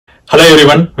Hello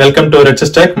everyone, welcome to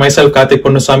RedSysTech. Myself Karthik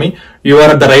Ponnusamy. You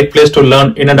are at the right place to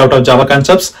learn in and out of Java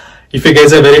concepts. If you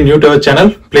guys are very new to our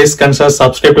channel, please consider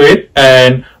subscribe to it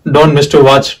and don't miss to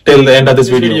watch till the end of this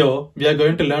video. We are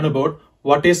going to learn about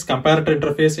what is comparator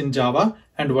interface in Java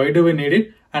and why do we need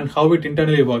it and how it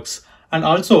internally works. And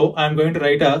also I am going to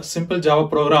write a simple Java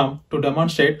program to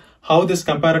demonstrate how this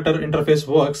comparator interface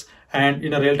works and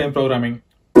in a real-time programming.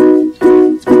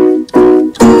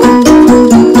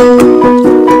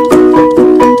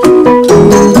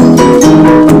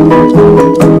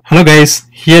 Hello guys,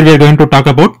 here we are going to talk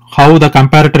about how the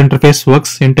comparator interface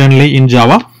works internally in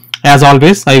Java. As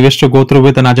always, I wish to go through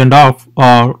with an agenda of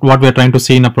what we are trying to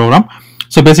see in a program.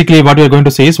 So basically what we are going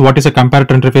to see is what is a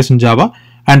comparator interface in Java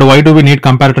and why do we need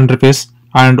comparator interface,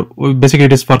 and basically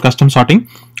it is for custom sorting,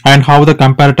 and how the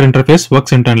comparator interface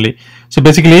works internally. So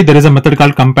basically there is a method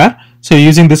called compare. So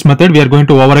using this method we are going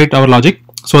to overwrite our logic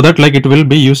so that it will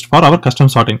be used for our custom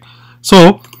sorting.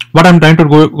 So what I'm trying to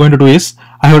going to do is,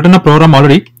 I have written a program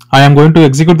already. I am going to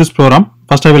execute this program.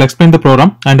 First I will explain the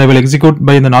program and I will execute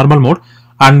by in the normal mode,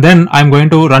 and then I'm going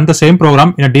to run the same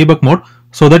program in a debug mode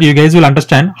so that you guys will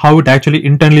understand how it actually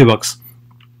internally works.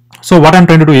 So what I'm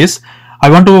trying to do is, I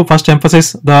want to first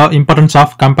emphasize the importance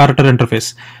of comparator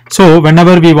interface. So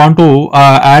whenever we want to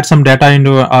add some data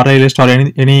into array list or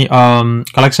any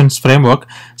collections framework,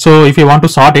 so if you want to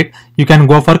sort it, you can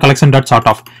go for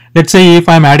collection.sortof. Let's say if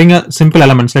I'm adding a simple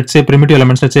elements, let's say primitive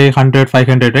elements, let's say 100,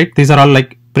 500, right? These are all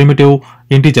like primitive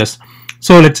integers.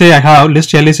 So let's say I have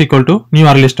list L is equal to new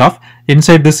array list of,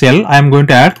 inside this L I am going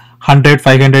to add 100,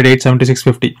 500, 876,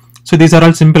 50. So these are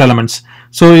all simple elements.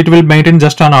 So it will maintain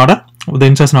just an order, the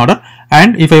insertion order,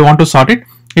 and if I want to sort it,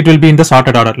 it will be in the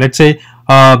sorted order. Let's say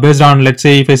based on, let's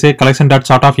say if I say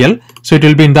collection.sortof L, so it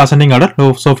will be in the ascending order.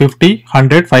 So 50,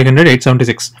 100, 500,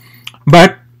 876.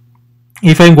 But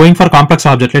if I am going for complex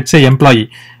object, let's say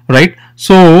employee, right?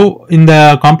 So in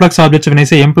the complex objects, when I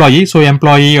say employee, so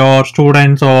employee or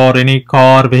students or any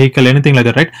car, vehicle, anything like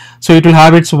that, right? So it will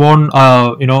have its own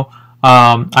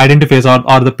identifiers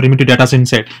or the primitive data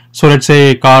inside. So let's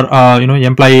say car,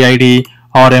 employee ID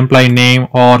or employee name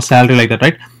or salary, like that,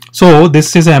 right? So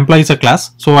this is an employee is a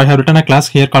class. So I have written a class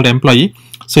here called employee.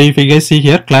 So if you guys see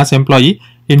here, class employee,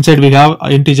 inside we have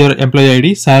integer employee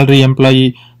ID, salary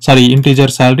employee, integer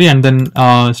salary, and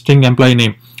then string employee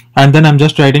name. And then I'm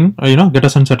just writing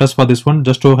getters and setters for this one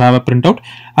just to have a printout,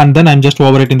 and then I'm just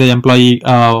overwriting the employee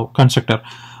constructor.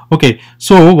 Okay,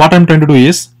 so what I'm trying to do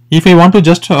is, if I want to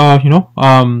just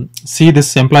see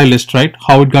this employee list, right,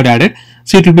 how it got added,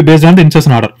 so it will be based on the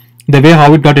insertion order. The way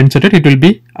how it got inserted, it will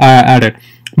be added.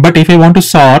 But if I want to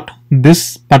sort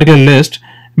this particular list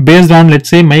based on, let's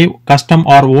say, my custom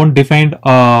or own defined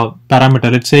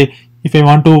parameter, let's say if I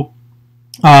want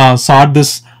to sort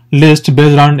this list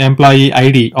based on employee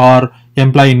ID or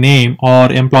employee name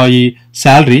or employee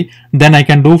salary, then I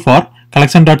can do for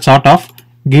collection.sortof,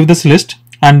 give this list,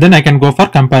 and then I can go for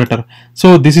comparator.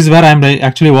 So this is where I am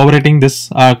actually overwriting this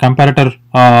comparator.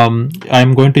 I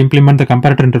am going to implement the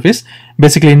comparator interface.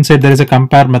 Basically inside there is a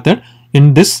compare method.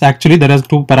 In this actually there are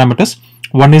two parameters.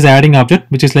 One is adding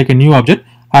object, which is like a new object,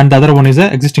 and the other one is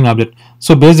a existing object.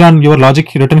 So based on your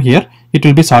logic written here, it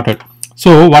will be sorted.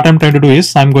 So what I'm trying to do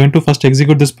is, I'm going to first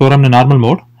execute this program in normal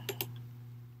mode.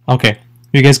 Okay,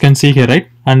 you guys can see here, right?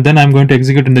 And then I'm going to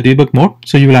execute in the debug mode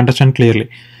so you will understand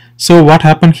clearly. So what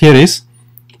happened here is,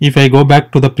 if I go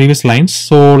back to the previous lines,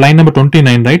 so line number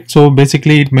 29, right? So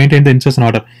basically it maintained the insertion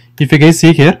order. If you guys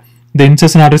see here, the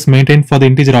insertion order is maintained for the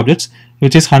integer objects,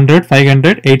 which is 100,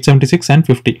 500, 876 and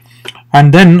 50.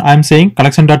 And then I'm saying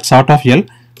collection.sortof L.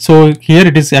 So here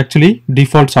it is actually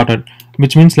default sorted,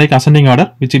 which means like ascending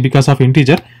order, which is because of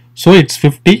integer. So it's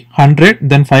 50, 100,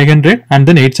 then 500 and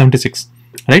then 876,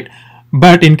 right?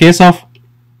 But in case of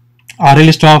array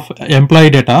list of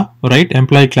employee data, right,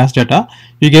 employee class data,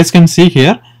 you guys can see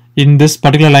here in this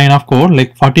particular line of code,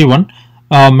 like 41,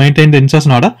 maintain the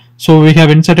insertion order. So we have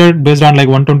inserted based on like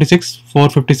 126,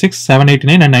 456,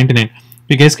 789 and 99.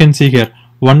 You guys can see here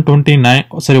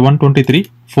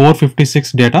 123,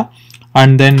 456 data,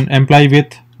 and then employee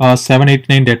with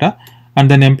 789 data, and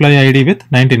then employee ID with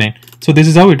 99. So this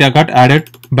is how it got added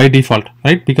by default,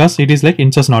 right? Because it is like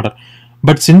insertion order.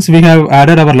 But since we have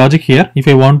added our logic here, if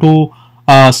I want to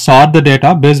sort the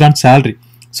data based on salary,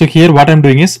 so here what I'm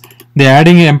doing is, they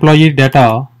adding employee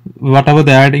data, whatever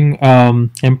they adding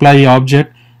employee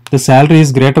object, the salary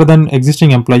is greater than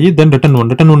existing employee, then return one.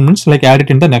 Return one means like add it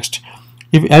in the next,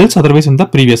 if else otherwise in the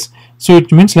previous. So it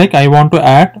means like I want to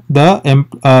add the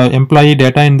employee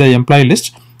data in the employee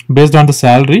list based on the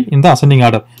salary in the ascending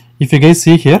order. If you guys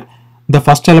see here, the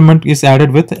first element is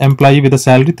added with employee with the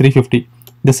salary 350.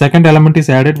 The second element is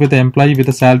added with the employee with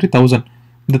the salary 1000.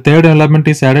 The third element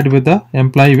is added with the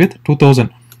employee with 2000,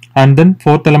 and then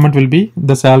fourth element will be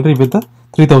the salary with the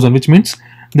 3000, which means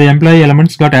the employee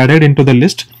elements got added into the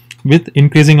list with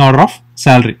increasing order of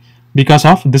salary because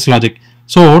of this logic.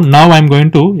 So now I'm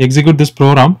going to execute this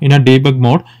program in a debug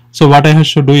mode. So what I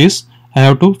should do is I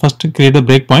have to first create the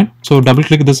breakpoint. So double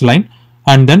click this line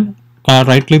and then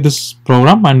right click this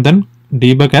program and then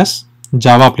debug as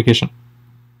Java application.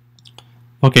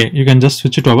 Okay, you can just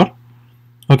switch it over.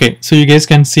 Okay, so you guys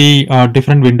can see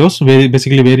different windows,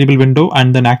 basically variable window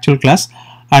and then actual class,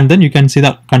 and then you can see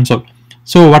the console.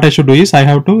 So what I should do is I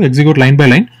have to execute line by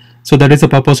line. So that is the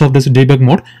purpose of this debug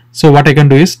mode. So what I can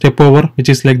do is step over, which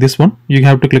is like this one. You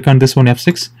have to click on this one,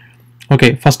 F6.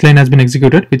 Okay, first line has been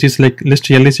executed, which is like list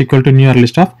L is equal to new or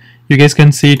list of. You guys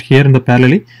can see it here in the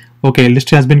parallelly. Okay, list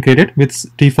has been created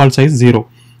with default size 0.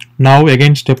 Now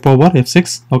again step over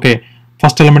F6. Okay,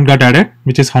 first element got added,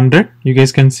 which is 100. You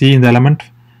guys can see in the element.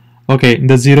 Okay, in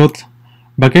the 0th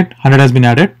bucket 100 has been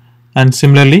added, and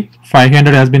similarly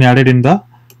 500 has been added in the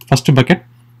first bucket,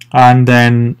 and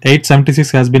then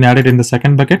 876 has been added in the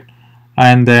second bucket,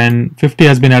 and then 50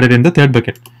 has been added in the third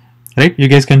bucket. Right, you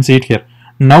guys can see it here.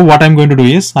 Now what I'm going to do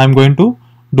is I'm going to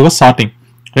do a sorting.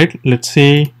 Right, let's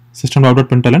say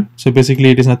system.out.println. So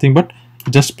basically it is nothing but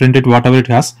just print it whatever it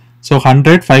has. So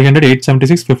 100, 500,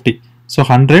 876, 50. So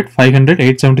 100, 500,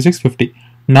 876, 50.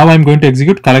 Now I'm going to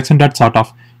execute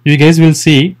collection.sortoff. You guys will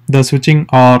see the switching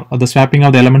or the swapping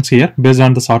of the elements here based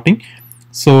on the sorting.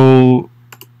 So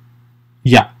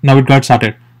yeah, now it got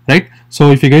sorted, right?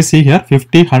 So if you guys see here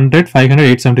 50, 100, 500,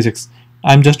 876,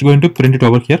 I'm just going to print it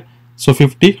over here. So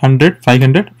 50, 100,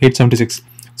 500, 876.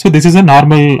 So this is a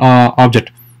normal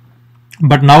object,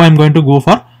 but now I'm going to go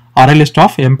for array list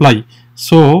of employee.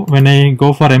 So when I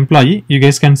go for employee, you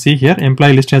guys can see here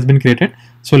employee list has been created.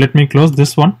 So let me close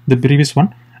this one, the previous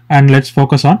one, and let's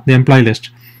focus on the employee list.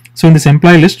 So in this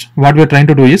employee list, what we are trying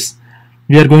to do is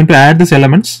we are going to add these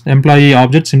elements, employee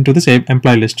objects, into this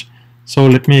employee list. So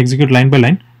let me execute line by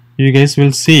line. You guys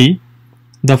will see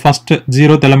the first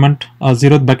 0th element,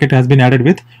 0th bucket has been added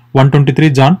with 123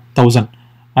 John 1000,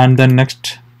 and then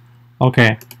next,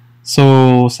 okay,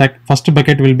 so first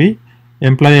bucket will be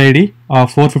employee ID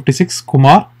 456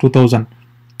 Kumar 2000,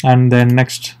 and then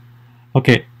next,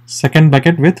 okay, second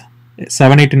bucket with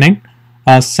 789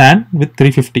 San with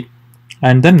 350,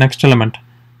 and then next element.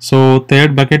 So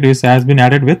third bucket has been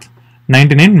added with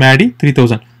 99 Maddie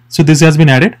 3000. So this has been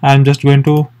added. I am just going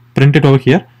to print it over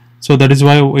here. So that is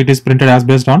why it is printed as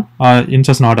based on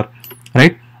insertion order,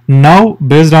 right? Now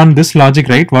based on this logic,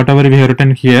 right, whatever we have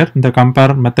written here in the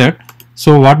compare method.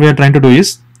 So what we are trying to do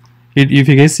is, if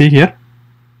you guys see here,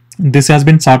 this has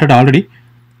been sorted already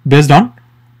based on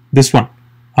this one,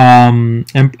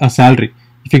 salary.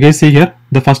 If you guys see here,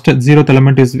 the first 0th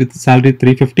element is with salary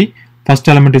 350, first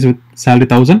element is with salary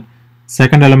 1000,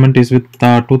 second element is with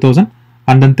 2000,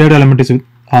 and then third element is with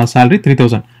salary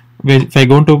 3000. If I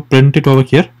go to print it over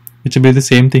here, which will be the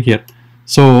same thing here.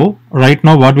 So right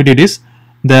now what we did is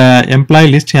the employee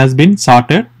list has been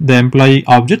sorted, the employee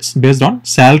objects based on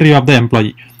salary of the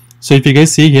employee. So if you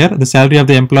guys see here, the salary of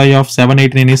the employee of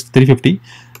 789 is 350.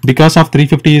 Because of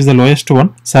 350 is the lowest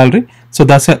one salary, so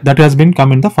that has been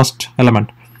come in the first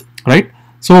element, right?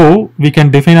 So we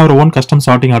can define our own custom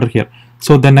sorting order here.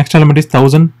 So the next element is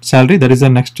 1000 salary, that is the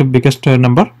next biggest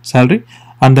number salary,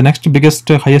 and the next biggest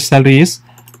highest salary is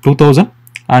 2000,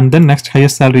 and then next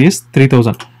highest salary is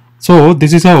 3000. So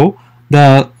this is how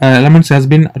the elements has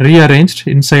been rearranged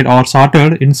inside or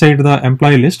sorted inside the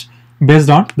employee list based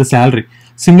on the salary.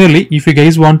 Similarly, if you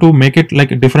guys want to make it like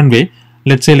a different way,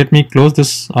 let's say let me close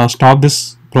this, stop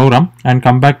this program and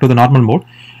come back to the normal mode,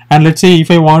 and let's say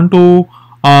if I want to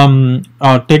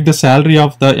take the salary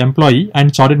of the employee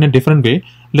and sort it in a different way,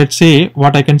 let's say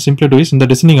what I can simply do is in the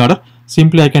descending order,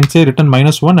 simply I can say return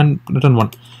 -1 and return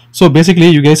 1. So basically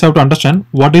you guys have to understand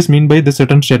what is mean by this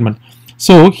return statement.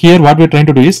 So here what we are trying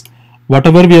to do is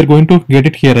whatever we are going to get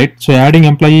it here, right? So adding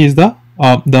employee is the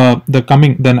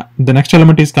coming, then the next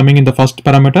element is coming in the first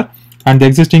parameter, and the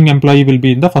existing employee will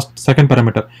be in the second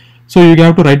parameter. So you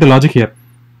have to write the logic here.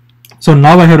 So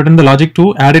now I have written the logic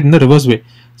to add it in the reverse way.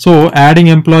 So adding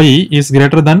employee is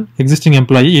greater than existing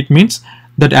employee. It means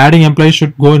that adding employee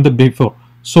should go in the before.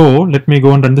 So let me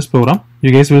go and run this program.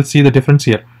 You guys will see the difference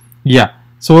here. Yeah.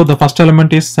 So the first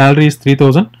element is salary is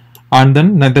 3000, and then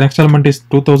the next element is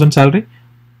 2000 salary,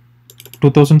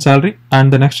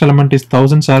 and the next element is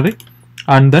 1000 salary,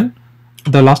 and then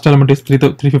the last element is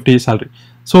 350 salary.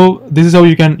 So this is how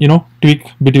you can tweak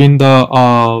between the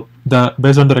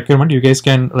based on the requirement. You guys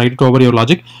can write it over your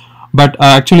logic, but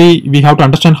actually we have to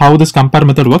understand how this compare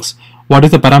method works. what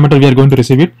is the parameter we are going to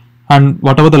receive it, and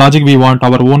whatever the logic we want,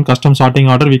 our own custom sorting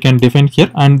order we can define here,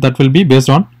 and that will be based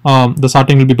on the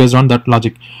sorting will be based on that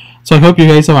logic. So I hope you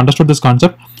guys have understood this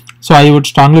concept. So I would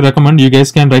strongly recommend you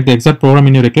guys can write the exact program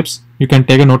in your Eclipse. You can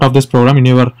take a note of this program in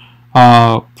your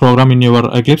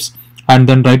Eclipse and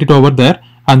then write it over there,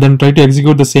 and then try to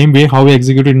execute the same way how we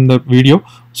executed in the video,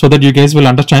 so that you guys will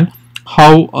understand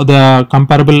how the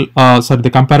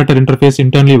comparator interface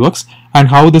internally works, and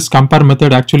how this compare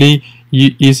method actually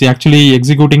is actually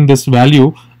executing this value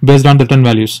based on the return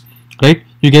values, right?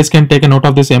 You guys can take a note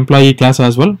of this employee class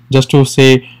as well, just to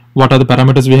say what are the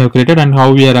parameters we have created and how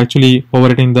we are actually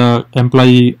overriding the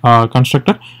employee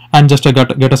constructor, and just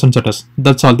get us and set us.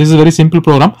 That's all. This is a very simple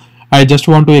program. I just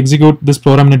want to execute this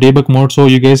program in a debug mode, so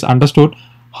you guys understood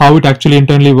how it actually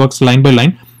internally works line by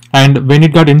line. And when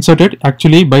it got inserted,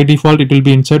 actually by default it will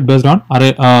be inserted based on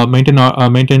array,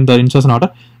 maintain the insertion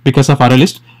order because of array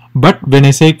list. But when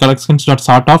I say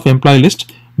collections.sort of employee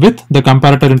list with the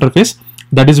comparator interface,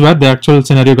 that is where the actual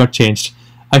scenario got changed.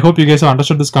 I hope you guys have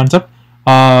understood this concept.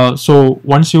 So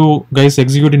once you guys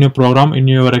execute in your program in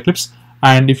your Eclipse,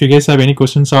 and if you guys have any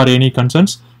questions or any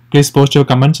concerns, please post your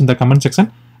comments in the comment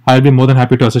section. I'll be more than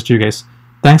happy to assist you guys.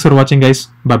 Thanks for watching, guys.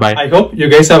 Bye bye. I hope you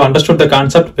guys have understood the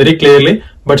concept very clearly,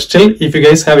 but still if you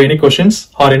guys have any questions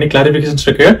or any clarifications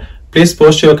required, please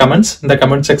post your comments in the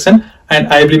comment section and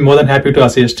I will be more than happy to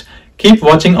assist. Keep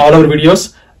watching all our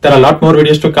videos. There are a lot more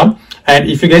videos to come, and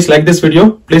if you guys like this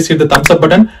video, please hit the thumbs up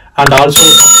button and also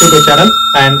subscribe to the channel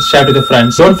and share to the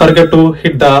friends. Don't forget to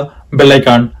hit the bell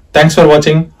icon. Thanks for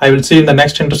watching. I will see you in the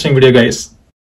next interesting video, guys.